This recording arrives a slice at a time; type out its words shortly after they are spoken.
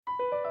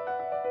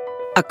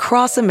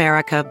Across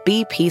America,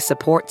 BP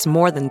supports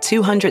more than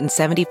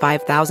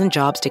 275,000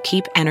 jobs to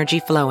keep energy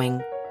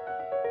flowing.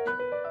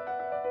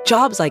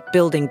 Jobs like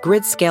building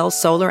grid-scale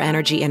solar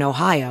energy in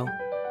Ohio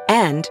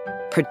and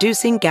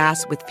producing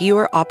gas with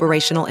fewer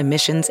operational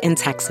emissions in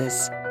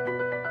Texas.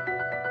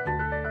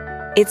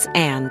 It's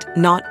and,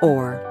 not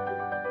or.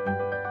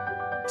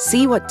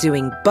 See what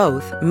doing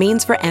both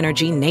means for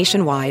energy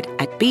nationwide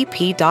at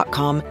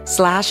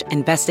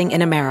bp.com/investing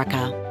in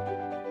America.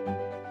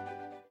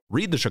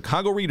 Read the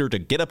Chicago Reader to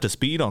get up to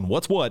speed on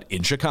what's what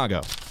in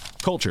Chicago.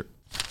 Culture,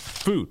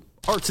 food,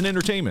 arts and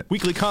entertainment,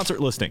 weekly concert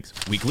listings,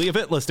 weekly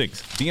event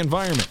listings, the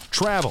environment,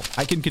 travel.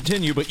 I can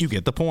continue, but you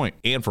get the point.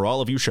 And for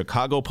all of you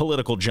Chicago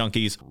political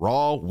junkies,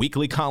 raw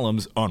weekly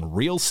columns on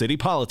real city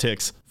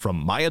politics from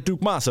Maya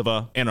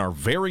Dukmasova and our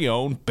very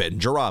own Ben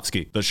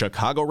Jarofsky. The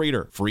Chicago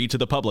Reader, free to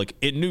the public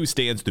in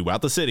newsstands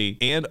throughout the city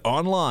and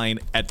online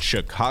at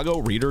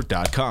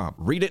chicagoreader.com.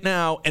 Read it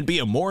now and be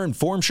a more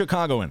informed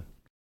Chicagoan.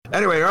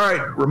 Anyway, all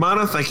right,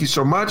 Romana, thank you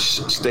so much.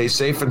 Stay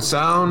safe and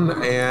sound,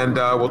 and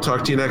we'll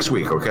talk to you next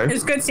week, okay? It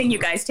was good seeing you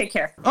guys. Take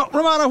care. Oh,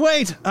 Romana,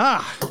 wait.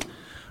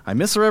 I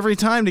miss her every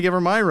time to give her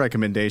my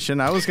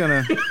recommendation. I was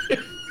gonna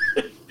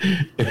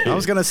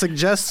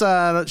suggest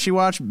that she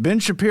watch Ben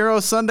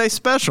Shapiro's Sunday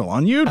Special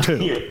on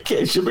YouTube.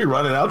 Okay, she'll be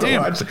running out to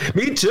watch.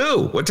 Me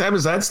too. What time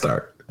does that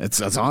start?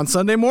 It's on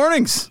Sunday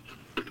mornings.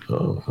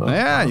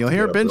 Yeah, you'll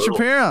hear Ben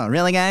Shapiro.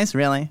 Really, guys?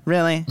 Really?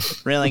 Really?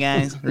 Really,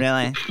 guys?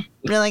 Really?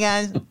 Really,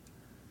 guys?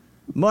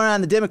 More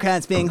on the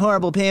Democrats being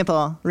horrible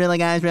people. Really,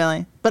 guys?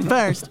 Really? But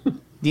first,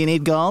 do you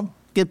need gold?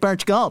 Get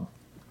Birch Gold.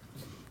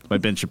 My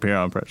Ben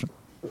Shapiro impression.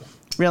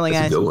 Really,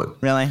 That's guys? a good one.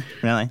 Really?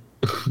 Really?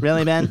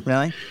 Really, Ben?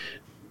 Really?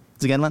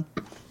 It's a good one.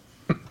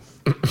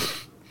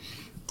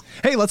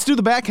 Hey, let's do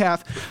the back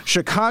half.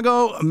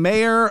 Chicago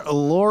Mayor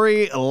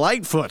Lori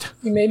Lightfoot.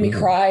 You made me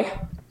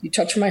cry. You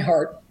touched my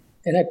heart,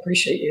 and I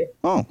appreciate you.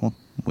 Oh, well,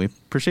 we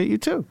appreciate you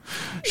too.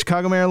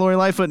 Chicago Mayor Lori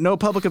Lightfoot, no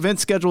public event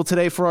scheduled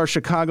today for our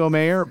Chicago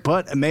mayor,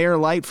 but Mayor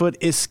Lightfoot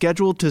is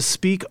scheduled to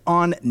speak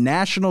on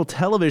national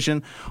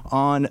television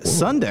on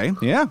Sunday.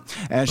 Yeah,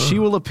 as she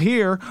will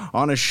appear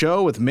on a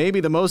show with maybe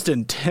the most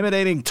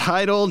intimidating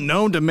title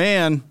known to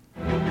man.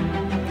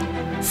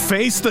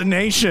 Face the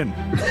Nation.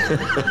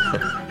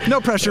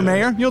 No pressure,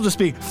 Mayor. You'll just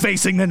be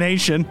facing the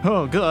nation.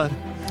 Oh, God.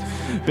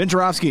 Ben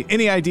Jarofsky,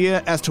 any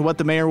idea as to what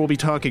the mayor will be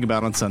talking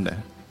about on Sunday?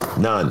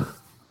 None.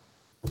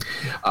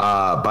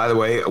 By the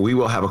way, we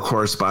will have a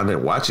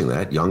correspondent watching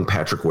that. Young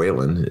Patrick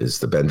Whalen is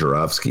the Ben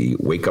Jarofsky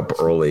wake up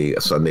early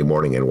Sunday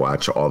morning and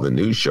watch all the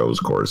news shows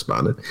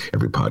correspondent.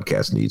 Every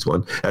podcast needs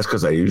one. That's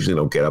because I usually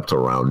don't get up till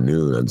around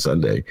noon on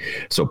Sunday.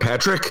 So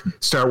Patrick,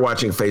 start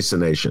watching Face the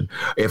Nation.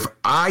 If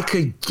I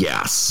could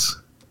guess,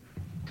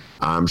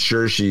 I'm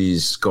sure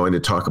she's going to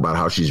talk about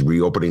how she's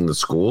reopening the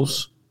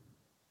schools.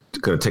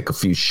 Going to take a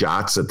few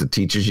shots at the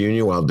teachers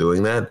union while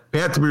doing that. We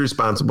have to be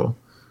responsible.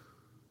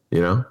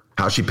 You know,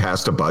 how she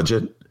passed a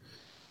budget,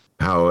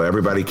 how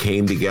everybody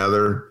came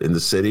together in the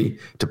city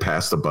to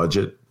pass the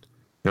budget.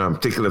 You know, I'm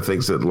thinking of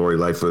things that Lori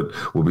Lightfoot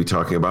will be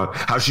talking about,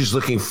 how she's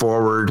looking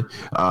forward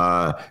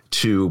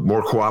to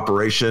more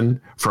cooperation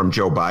from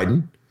Joe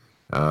Biden,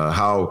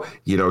 how,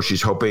 you know,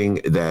 she's hoping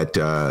that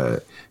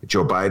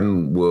Joe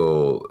Biden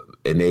will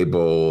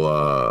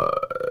enable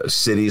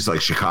cities like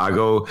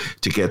Chicago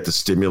to get the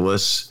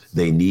stimulus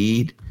they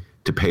need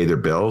to pay their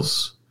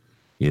bills.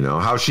 You know,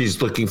 how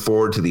she's looking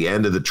forward to the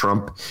end of the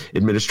Trump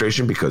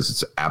administration because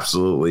it's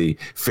absolutely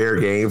fair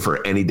game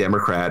for any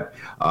Democrat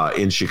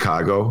in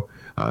Chicago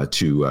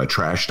to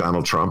trash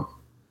Donald Trump,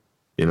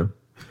 you know,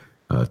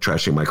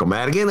 trashing Michael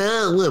Madigan.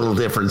 A little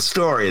different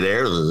story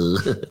there.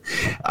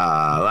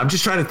 I'm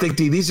just trying to think,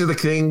 these are the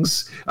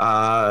things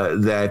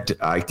that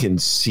I can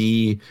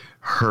see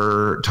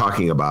her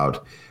talking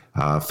about.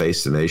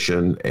 Face the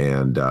Nation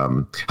and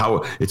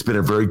how it's been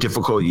a very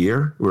difficult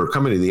year. We're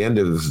coming to the end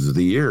of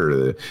the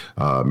year.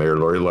 Mayor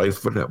Lori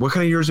Lightfoot, what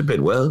kind of year has it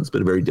been? Well, it's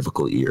been a very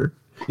difficult year.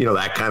 You know,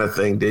 that kind of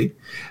thing, Dee.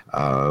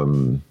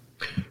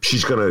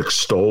 She's going to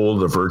extol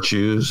the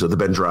virtues of the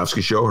Ben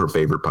Jarofsky Show, her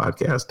favorite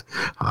podcast.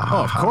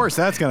 Of course,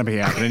 that's going to be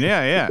happening.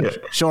 Yeah.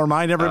 She'll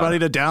remind everybody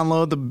to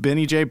download the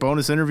Benny J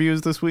bonus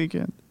interviews this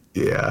weekend.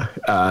 Yeah.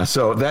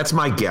 So that's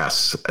my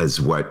guess as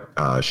what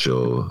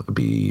she'll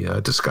be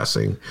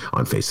discussing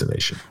on Face the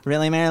Nation.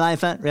 Really, Mayor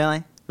Lightfoot?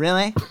 Really?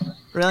 Really?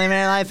 Really,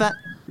 Mayor Lightfoot?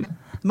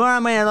 More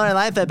on Mayor Lori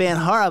Lightfoot being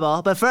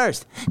horrible. But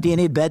first, do you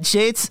need bed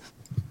sheets?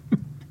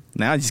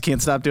 Now I just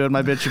can't stop doing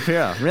my Ben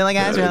Shapiro. Really,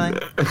 guys? Really?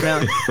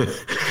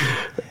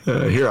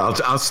 Really? Here,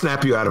 I'll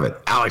snap you out of it.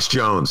 Alex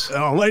Jones.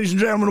 Oh, ladies and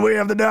gentlemen, we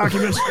have the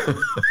documents.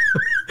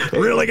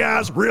 Really,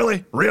 guys?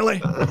 Really? Really?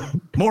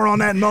 More on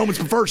that in moments.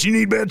 But first, you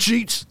need bed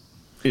sheets.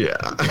 Yeah.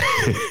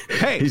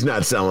 Hey, he's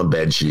not selling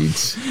bed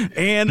sheets.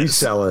 And he's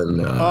selling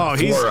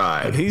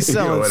fluoride. He's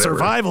selling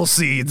survival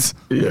seeds.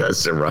 Yeah,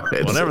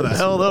 survival. Whatever the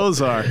hell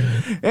those are.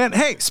 And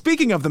hey,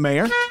 speaking of the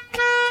mayor,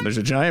 there's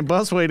a giant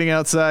bus waiting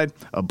outside.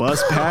 A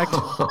bus packed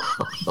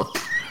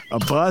A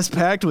bus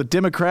packed with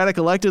Democratic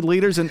elected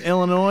leaders in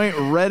Illinois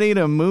ready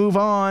to move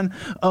on.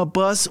 A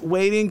bus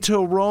waiting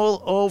to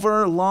roll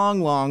over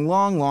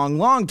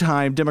long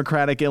time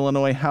Democratic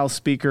Illinois House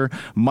Speaker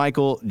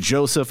Michael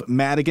Joseph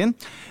Madigan.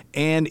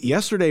 And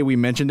yesterday we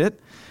mentioned it,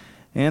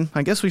 and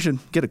I guess we should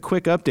get a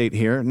quick update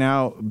here.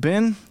 Now,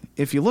 Ben,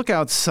 if you look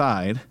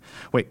outside,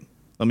 wait,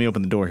 let me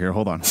open the door here.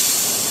 Hold on.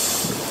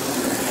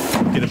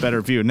 Get a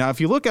better view. Now,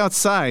 if you look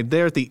outside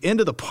there at the end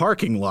of the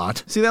parking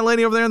lot, see that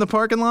lady over there in the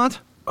parking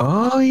lot?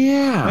 Oh,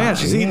 yeah. Man,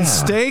 she's eating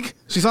steak.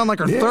 She's on like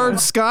her third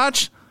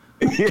scotch.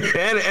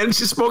 and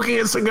she's smoking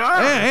a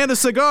cigar. Yeah, and a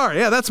cigar.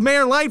 Yeah, that's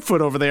Mayor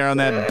Lightfoot over there on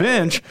that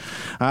bench.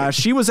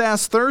 She was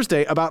asked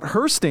Thursday about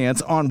her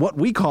stance on what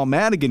we call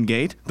Madigan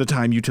Gate, the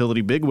time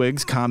utility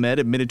bigwigs ComEd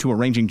admitted to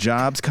arranging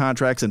jobs,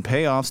 contracts, and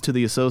payoffs to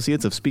the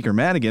associates of Speaker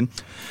Madigan.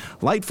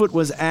 Lightfoot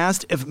was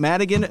asked if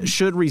Madigan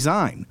should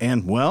resign.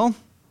 And, well,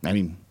 I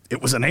mean,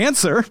 it was an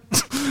answer.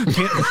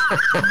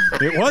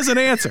 It was an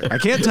answer. I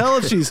can't tell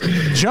if she's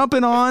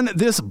jumping on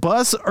this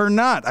bus or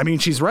not. I mean,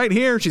 she's right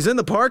here. She's in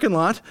the parking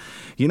lot.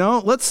 You know,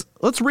 let's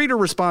read her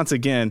response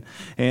again.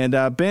 And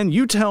Ben,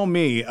 you tell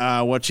me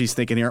what she's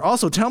thinking here.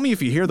 Also, tell me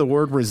if you hear the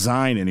word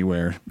resign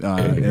anywhere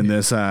in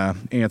this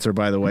answer,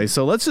 by the way.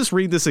 So let's just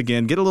read this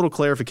again, get a little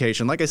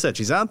clarification. Like I said,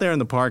 she's out there in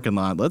the parking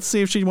lot. Let's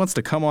see if she wants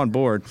to come on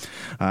board.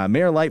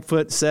 Mayor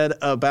Lightfoot said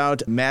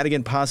about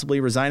Madigan possibly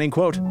resigning,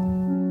 quote,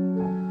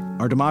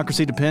 "Our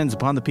democracy depends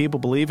upon the people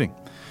believing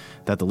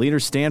that the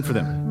leaders stand for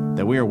them,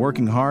 that we are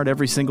working hard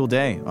every single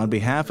day on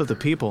behalf of the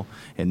people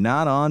and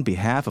not on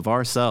behalf of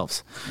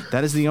ourselves.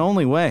 That is the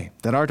only way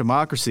that our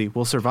democracy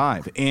will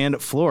survive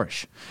and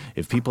flourish,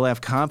 if people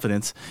have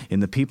confidence in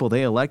the people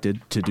they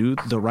elected to do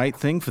the right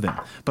thing for them."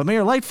 But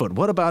Mayor Lightfoot,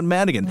 what about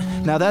Madigan?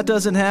 Now, that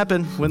doesn't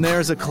happen when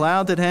there's a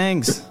cloud that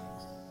hangs.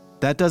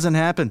 That doesn't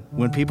happen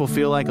when people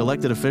feel like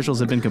elected officials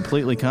have been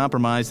completely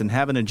compromised and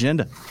have an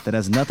agenda that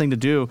has nothing to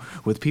do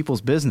with people's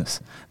business.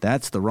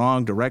 That's the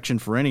wrong direction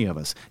for any of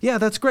us. Yeah,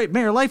 that's great,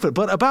 Mayor Lightfoot,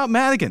 but about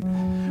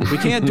Madigan, we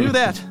can't do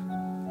that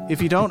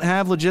if you don't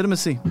have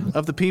legitimacy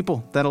of the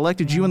people that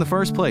elected you in the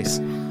first place.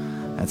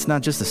 That's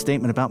not just a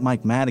statement about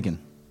Mike Madigan.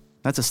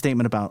 That's a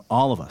statement about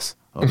all of us.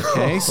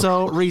 Okay,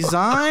 so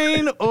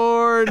resign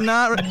or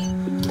not?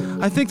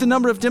 I think the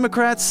number of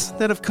Democrats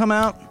that have come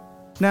out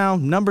now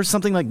numbers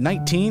something like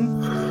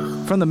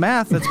 19. From the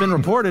math that's been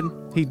reported,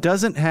 he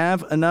doesn't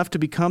have enough to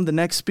become the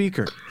next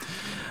speaker.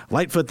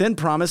 Lightfoot then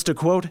promised to,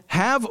 quote,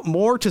 "have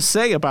more to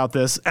say about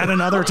this at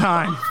another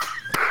time."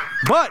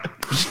 But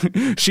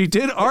she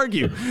did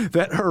argue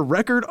that her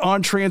record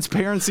on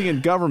transparency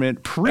in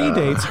government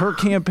predates her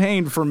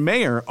campaign for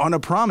mayor on a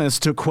promise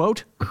to,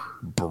 quote,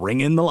 "bring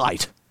in the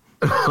light."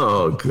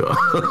 Oh, God.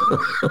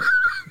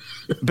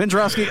 Ben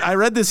Jarofsky, I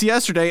read this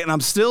yesterday, and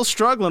I'm still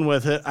struggling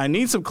with it. I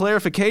need some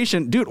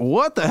clarification. Dude,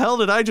 what the hell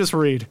did I just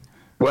read?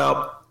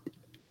 Well,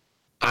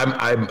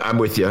 I'm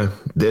with you.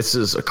 This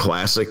is a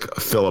classic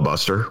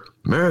filibuster.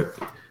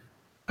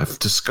 I've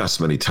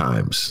discussed many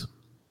times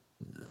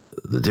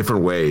the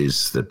different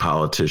ways that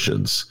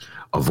politicians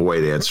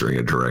avoid answering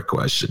a direct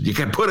question. You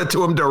can put it to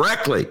them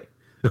directly.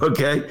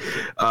 Okay.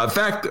 In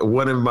fact,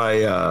 one of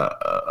my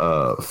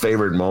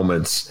favorite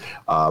moments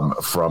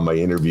from my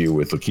interview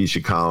with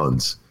Lakeisha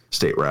Collins,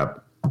 state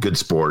rep, good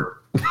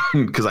sport,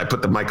 because I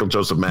put the Michael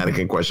Joseph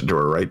Madigan question to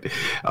her right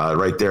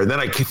there. And then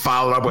I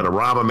followed up with a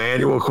Rahm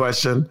Emanuel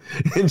question.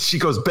 And she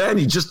goes, "Ben,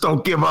 you just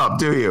don't give up,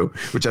 do you?"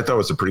 Which I thought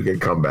was a pretty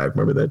good comeback.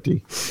 Remember that,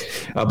 D?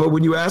 But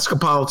when you ask a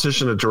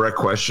politician a direct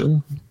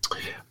question,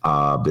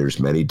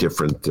 there's many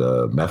different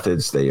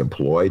methods they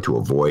employ to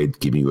avoid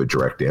giving you a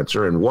direct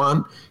answer. And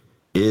one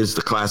is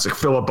the classic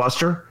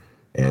filibuster.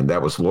 And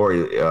that was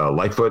Lori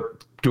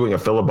Lightfoot doing a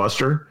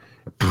filibuster.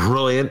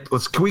 Brilliant.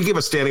 Can we give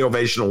a standing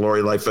ovation to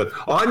Lori Lightfoot?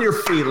 On your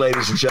feet,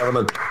 ladies and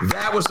gentlemen.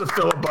 That was the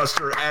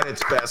filibuster at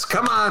its best.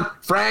 Come on,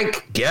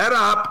 Frank, get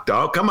up.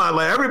 Come on,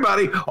 let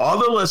everybody, all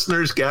the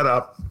listeners, get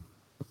up.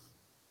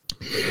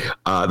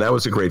 That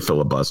was a great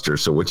filibuster.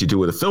 So what you do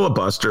with a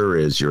filibuster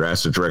is you're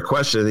asked a direct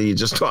question and you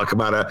just talk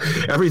about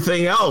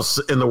everything else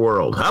in the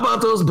world. How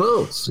about those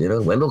Bulls? You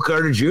know, Wendell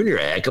Carter Jr.,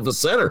 a heck of a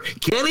center.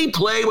 Can he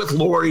play with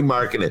Lori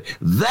Markkinen?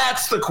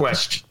 That's the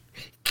question.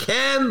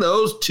 Can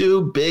those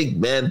two big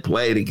men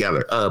play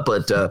together?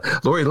 But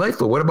Lori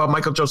Lightfoot, what about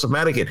Michael Joseph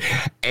Madigan?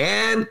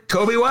 And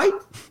Kobe White?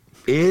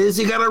 Is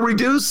he going to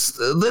reduce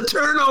the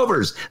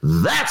turnovers?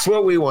 That's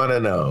what we want to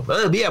know.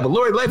 Yeah, but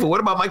Lori Lightfoot, what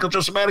about Michael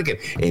Joseph Madigan?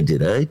 And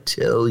did I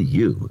tell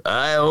you,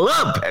 I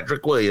love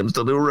Patrick Williams,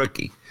 the new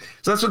rookie.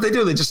 So that's what they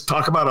do. They just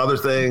talk about other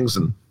things.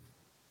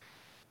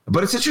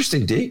 But it's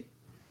interesting, D.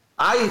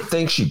 I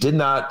think she did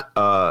not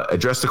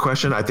address the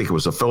question. I think it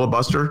was a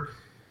filibuster.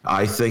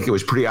 I think it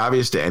was pretty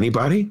obvious to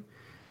anybody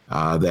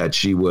that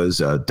she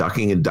was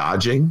ducking and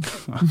dodging,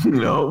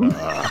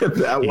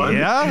 that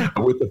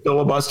one with the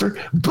filibuster.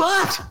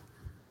 But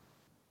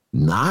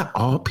not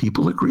all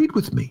people agreed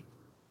with me.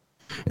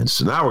 And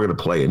so now we're going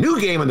to play a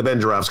new game on the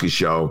Ben Jarofsky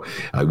Show.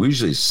 We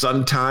usually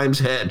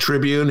Sun-Times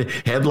Tribune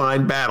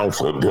headline battle,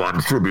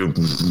 Sun-Times Tribune,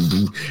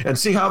 and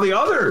see how the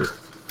other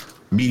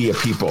media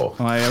people.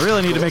 Well, I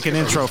really need to make an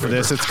intro for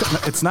this.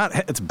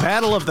 It's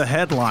Battle of the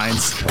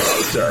Headlines.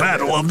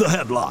 Battle of the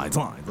Headlines.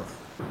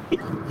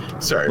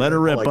 Sorry. Let her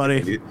rip,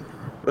 buddy.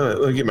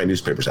 Let me get my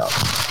newspapers out.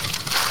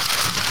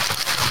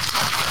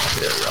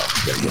 There we go.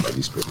 Gotta get my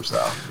newspapers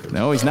out.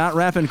 No, he's not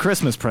wrapping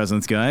Christmas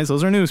presents, guys.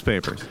 Those are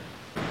newspapers.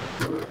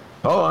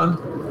 Hold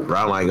on.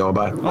 Brown line going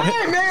by.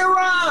 Hey, Mayor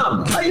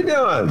Rahm! How you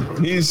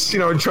doing? He's,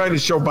 trying to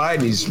show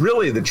Biden he's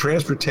really the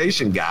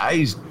transportation guy.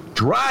 He's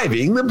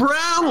driving the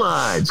brown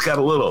line. He's got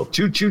a little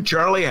choo-choo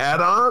Charlie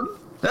hat on.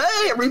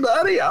 Hey,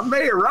 everybody, I'm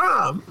Mayor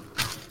Rahm.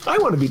 I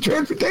want to be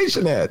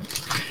transportation head.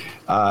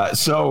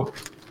 So,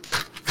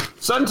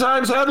 Sun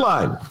Times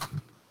headline.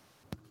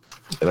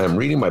 And I'm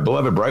reading my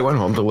beloved Bright One,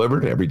 home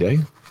delivered every day.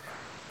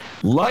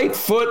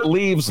 Lightfoot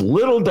leaves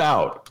little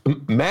doubt.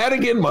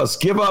 Madigan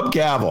must give up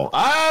gavel.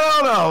 I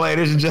don't know,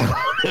 ladies and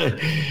gentlemen.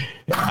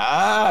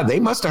 They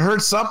must have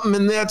heard something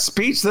in that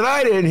speech that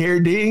I didn't hear,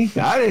 D.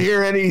 I didn't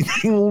hear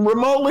anything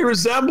remotely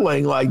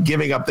resembling like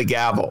giving up the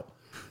gavel.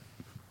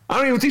 I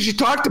don't even think she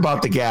talked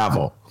about the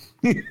gavel.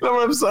 You know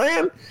what I'm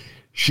saying?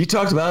 She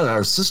talked about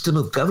our system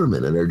of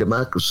government and our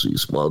democracy,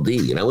 small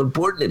d, and how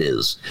important it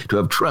is to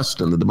have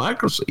trust in the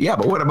democracy. Yeah,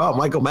 but what about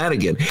Michael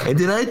Madigan? And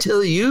did I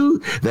tell you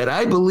that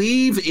I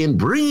believe in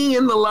bringing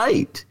in the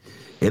light?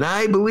 And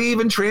I believe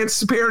in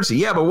transparency.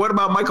 Yeah, but what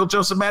about Michael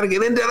Joseph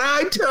Madigan? And did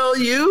I tell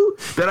you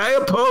that I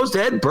opposed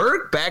Ed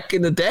Burke back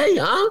in the day,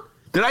 huh?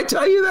 Did I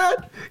tell you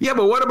that? Yeah,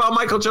 but what about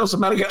Michael Joseph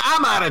Madigan?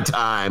 I'm out of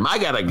time. I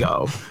got to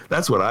go.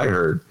 That's what I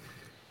heard.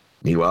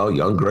 Meanwhile,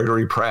 young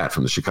Gregory Pratt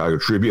from the Chicago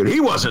Tribune, he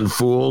wasn't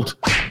fooled.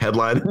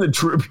 Headline in the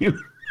Tribune.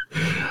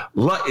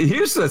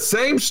 Here's the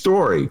same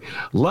story.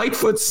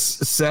 Lightfoot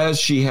says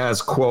she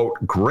has, quote,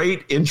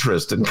 great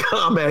interest in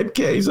ComEd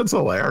case. It's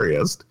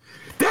hilarious.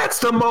 That's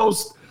the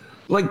most,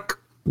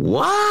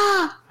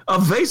 what?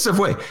 Evasive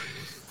way.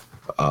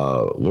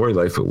 Lori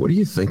Lightfoot, what do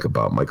you think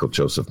about Michael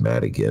Joseph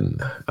Madigan?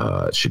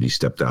 Should he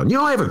step down?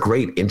 I have a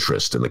great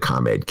interest in the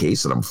ComEd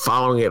case, and I'm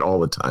following it all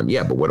the time.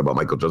 Yeah, but what about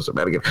Michael Joseph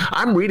Madigan?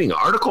 I'm reading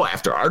article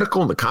after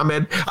article in the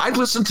ComEd. I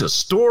listen to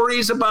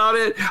stories about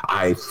it.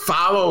 I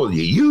follow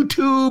the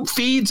YouTube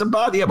feeds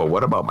about it. Yeah, but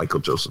what about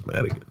Michael Joseph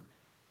Madigan?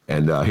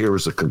 And here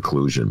was a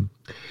conclusion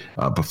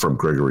from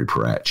Gregory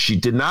Pratt. She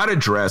did not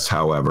address,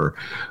 however,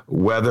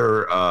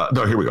 whether,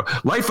 here we go.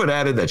 Lightfoot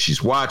added that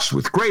she's watched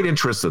with great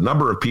interest the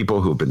number of people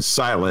who have been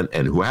silent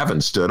and who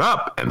haven't stood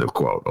up, end of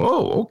quote.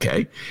 Oh,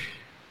 okay.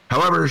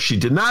 However, she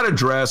did not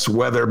address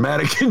whether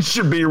Madigan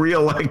should be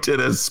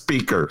reelected as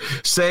speaker,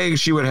 saying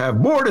she would have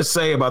more to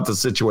say about the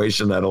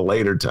situation at a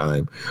later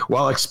time,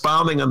 while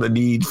expounding on the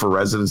need for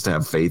residents to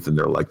have faith in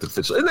their elected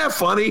officials. Isn't that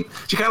funny?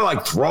 She kind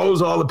of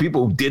throws all the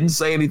people who didn't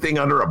say anything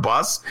under a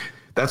bus.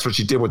 That's what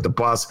she did with the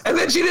bus. And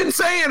then she didn't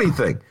say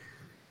anything.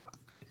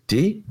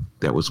 D,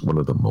 that was one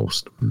of the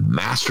most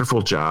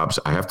masterful jobs,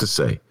 I have to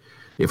say.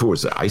 If it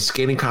was an ice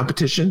skating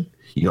competition,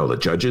 the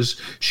judges,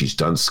 she's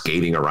done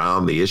skating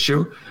around the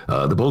issue.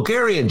 The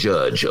Bulgarian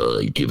judge,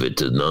 give it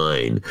a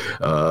 9.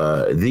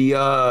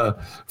 The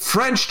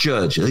French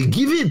judge,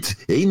 give it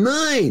a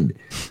 9.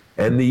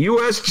 And the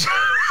U.S.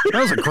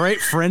 That was a great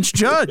French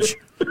judge.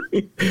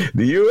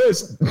 The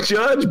U.S.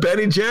 judge,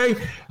 Betty J.,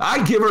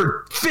 I give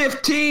her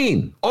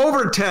 15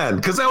 over 10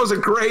 because that was a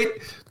great,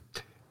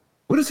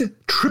 what is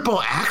it?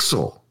 Triple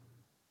axel.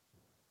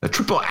 A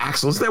triple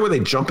axel. Isn't that where they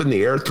jump in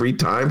the air 3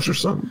 times or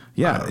something?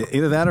 Yeah,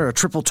 either that or a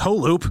triple toe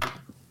loop.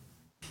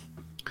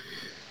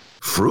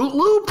 Fruit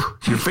Loop?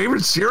 Your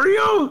favorite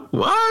cereal?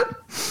 What?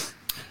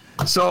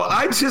 So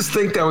I just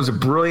think that was a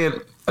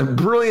brilliant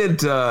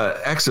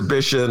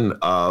exhibition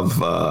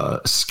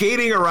of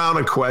skating around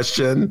a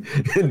question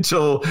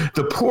until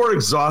the poor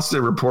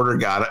exhausted reporter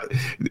got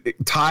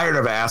tired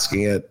of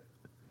asking it.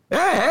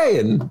 Hey,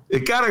 and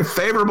it got a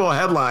favorable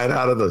headline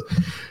out of the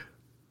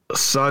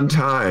Sun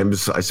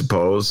Times, I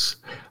suppose.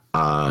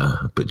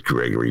 But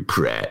Gregory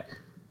Pratt,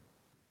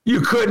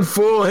 you couldn't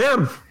fool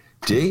him.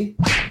 D,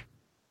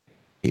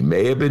 he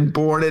may have been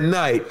born at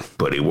night,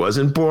 but he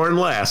wasn't born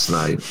last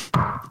night.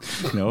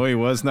 No, he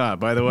was not.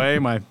 By the way,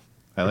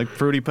 I like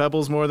Fruity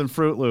Pebbles more than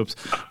Fruit Loops.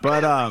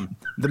 But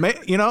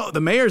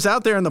the mayor's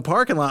out there in the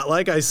parking lot.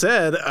 Like I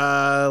said,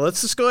 let's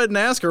just go ahead and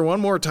ask her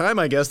one more time,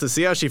 I guess, to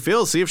see how she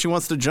feels. See if she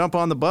wants to jump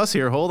on the bus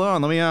here. Hold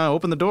on. Let me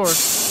open the door.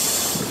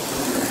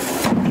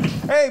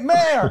 Hey,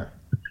 Mayor!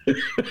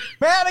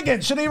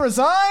 Madigan, should he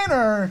resign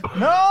or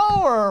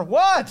no or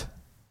what?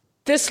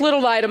 This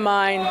little light of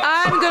mine,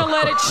 I'm going to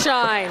let it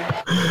shine.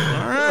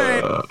 All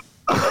right.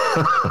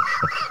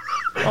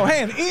 Oh,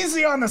 hey, and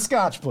easy on the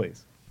scotch,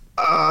 please.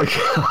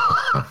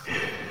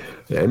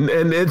 And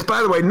it's,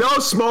 by the way, no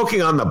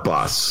smoking on the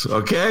bus,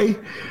 okay?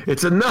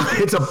 It's a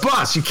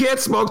bus. You can't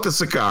smoke the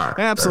cigar.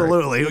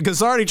 Absolutely.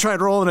 Because I already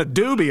tried rolling a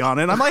doobie on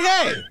it. I'm like,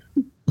 hey.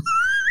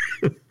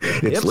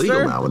 It's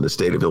legal now in the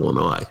state of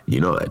Illinois. You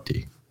know that,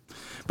 D.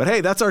 But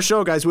hey, that's our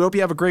show, guys. We hope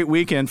you have a great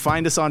weekend.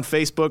 Find us on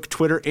Facebook,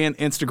 Twitter, and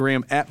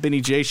Instagram at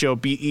Benny J Show,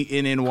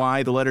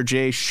 BENNY, the letter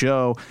J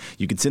Show.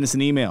 You can send us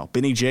an email,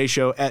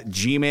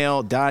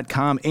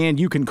 bennyjshow@gmail.com, and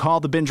you can call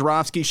the Ben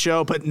Joravsky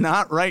Show, but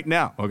not right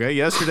now. Okay,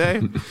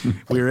 yesterday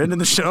we were ending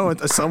the show and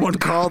someone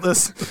called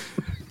us.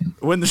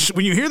 When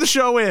you hear the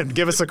show end,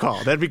 give us a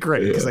call. That'd be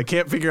great because I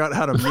can't figure out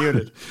how to mute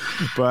it.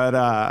 But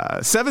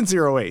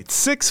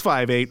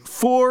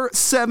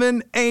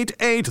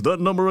 708-658-4788. The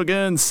number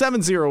again,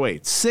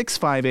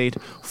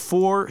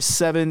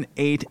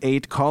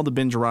 708-658-4788. Call the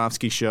Ben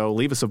Joravsky Show.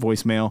 Leave us a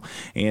voicemail.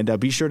 And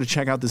be sure to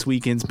check out this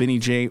weekend's Benny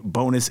J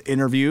bonus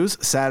interviews.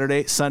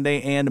 Saturday,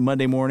 Sunday, and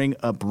Monday morning.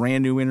 A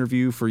brand new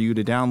interview for you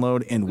to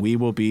download. And we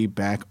will be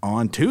back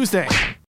on Tuesday.